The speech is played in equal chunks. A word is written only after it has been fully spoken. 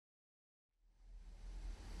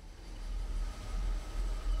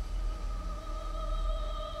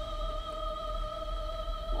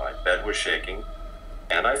bed was shaking,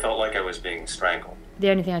 and I felt like I was being strangled. The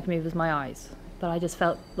only thing I could move was my eyes, but I just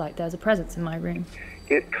felt like there was a presence in my room.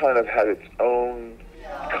 It kind of had its own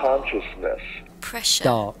consciousness. Pressure.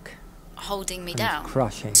 Dark. Holding me down.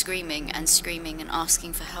 Crushing. Screaming and screaming and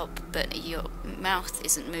asking for help, but your mouth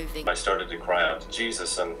isn't moving. I started to cry out to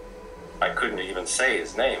Jesus, and I couldn't even say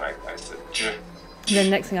his name. I said, "J." And then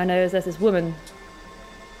next thing I know is there's this woman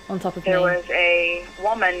on top of me. There was a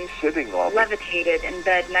woman Sitting on me. levitated in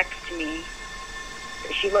bed next to me.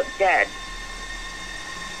 She looked dead.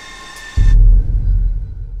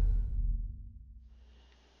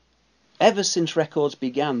 Ever since records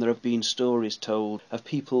began, there have been stories told of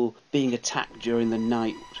people being attacked during the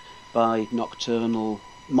night by nocturnal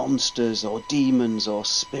monsters or demons or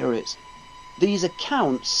spirits. These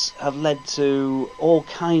accounts have led to all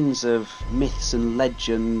kinds of myths and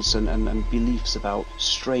legends and beliefs about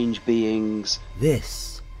strange beings.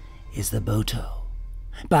 This is the Boto.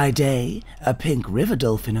 By day, a pink river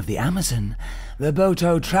dolphin of the Amazon, the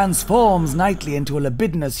Boto transforms nightly into a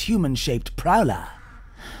libidinous human-shaped prowler.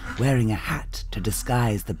 Wearing a hat to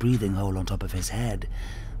disguise the breathing hole on top of his head,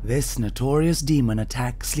 this notorious demon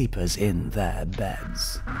attacks sleepers in their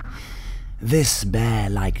beds. This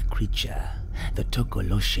bear-like creature, the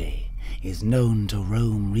Tokoloshe, is known to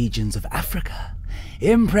roam regions of Africa,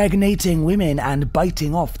 impregnating women and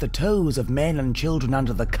biting off the toes of men and children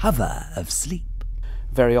under the cover of sleep.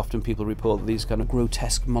 Very often people report that these kind of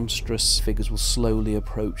grotesque, monstrous figures will slowly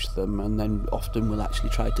approach them and then often will actually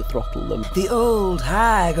try to throttle them. The old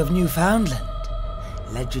hag of Newfoundland.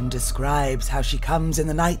 Legend describes how she comes in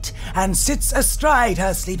the night and sits astride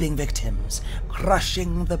her sleeping victims,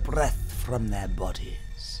 crushing the breath from their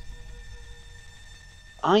bodies.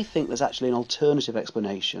 I think there's actually an alternative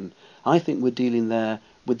explanation. I think we're dealing there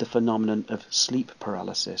with the phenomenon of sleep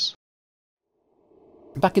paralysis.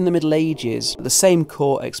 Back in the Middle Ages, the same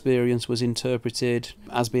court experience was interpreted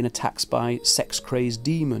as being attacked by sex-crazed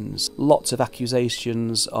demons. Lots of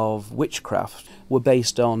accusations of witchcraft were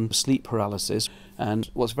based on sleep paralysis, and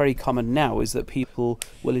what's very common now is that people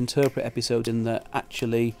will interpret episodes in that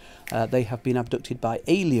actually they have been abducted by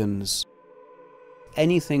aliens.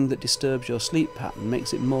 Anything that disturbs your sleep pattern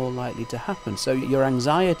makes it more likely to happen. So your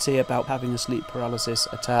anxiety about having a sleep paralysis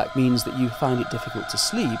attack means that you find it difficult to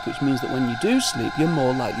sleep, which means that when you do sleep, you're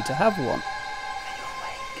more likely to have one.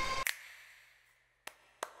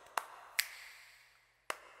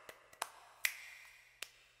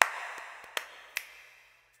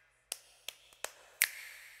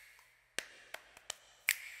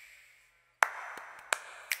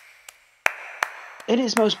 In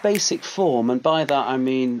its most basic form, and by that I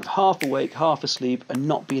mean half awake, half asleep, and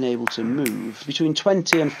not being able to move, between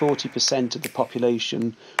 20 and 40% of the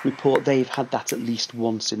population report they've had that at least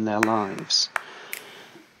once in their lives.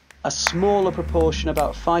 A smaller proportion,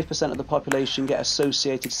 about 5% of the population, get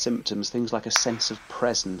associated symptoms, things like a sense of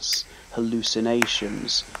presence,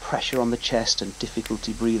 hallucinations, pressure on the chest and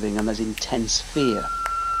difficulty breathing, and there's intense fear.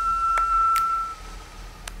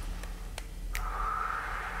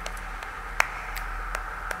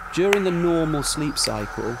 During the normal sleep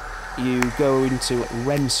cycle, you go into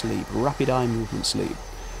REM sleep, rapid eye movement sleep,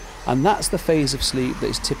 and that's the phase of sleep that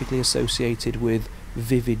is typically associated with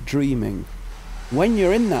vivid dreaming. When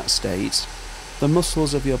you're in that state, the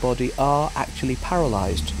muscles of your body are actually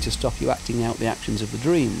paralysed to stop you acting out the actions of the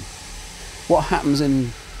dream. What happens in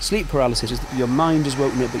sleep paralysis is that your mind has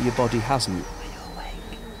woken up but your body hasn't.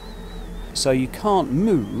 So you can't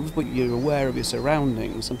move, but you're aware of your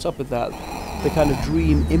surroundings. On top of that, the kind of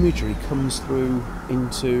dream imagery comes through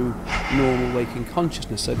into normal waking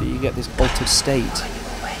consciousness so that you get this altered state.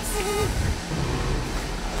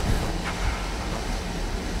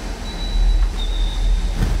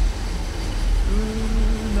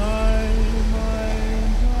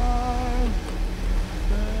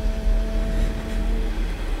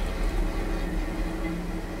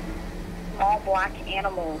 All black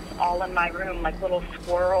animals all in my room, like little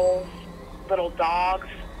squirrels, little dogs,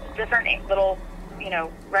 different little,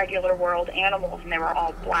 regular world animals, and they were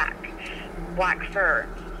all black fur.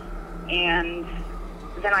 And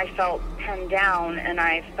then I felt pinned down, and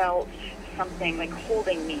I felt something like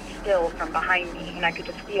holding me still from behind me, and I could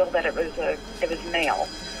just feel that it was male.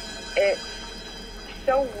 It's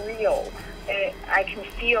so real. I can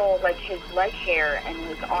feel like his leg hair and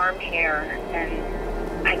his arm hair,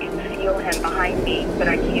 and I can feel him behind me, but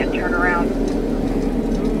I can't turn around.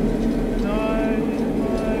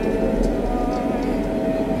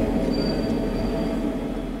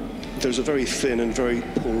 There's a very thin and very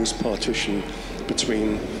porous partition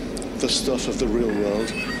between the stuff of the real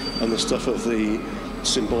world and the stuff of the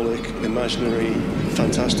symbolic, imaginary,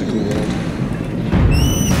 fantastical world.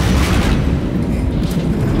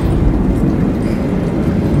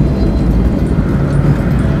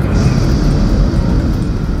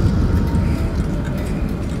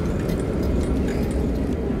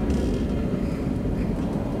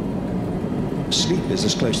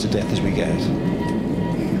 death as we get.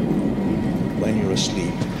 When you're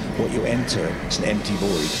asleep, what you enter is an empty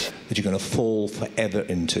void that you're going to fall forever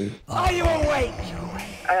into. Are you awake?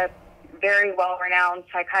 A very well-renowned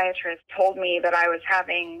psychiatrist told me that I was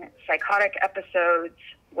having psychotic episodes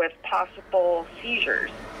with possible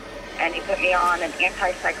seizures, and he put me on an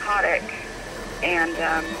antipsychotic, and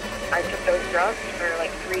I took those drugs for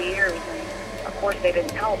like 3 years, and of course they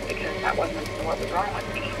didn't help because that wasn't what was wrong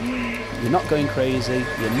with me. You're not going crazy,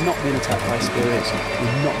 you're not being attacked by spirits,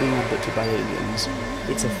 you're not being abducted by aliens.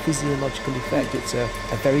 It's a physiological effect, it's a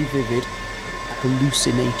very vivid,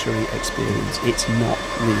 hallucinatory experience. It's not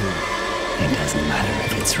real. It doesn't matter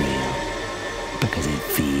if it's real, because it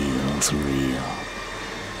feels real.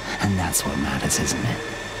 And that's what matters, isn't it?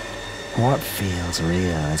 What feels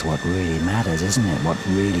real is what really matters, isn't it? What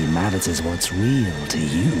really matters is what's real to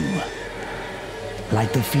you.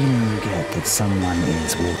 Like the feeling you get that someone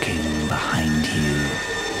is walking behind you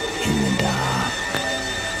in the dark.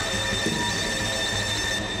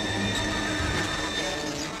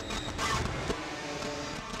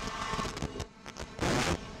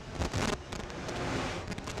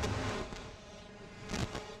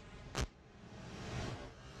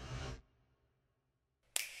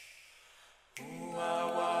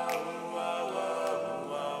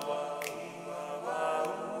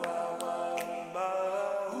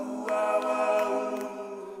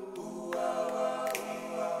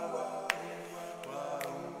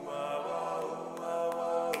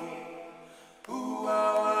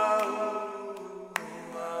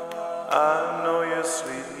 I know you're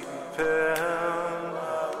sleeping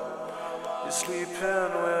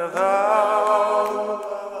without.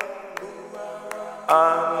 I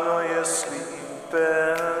know you're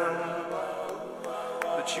sleeping,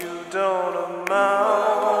 but you don't amount.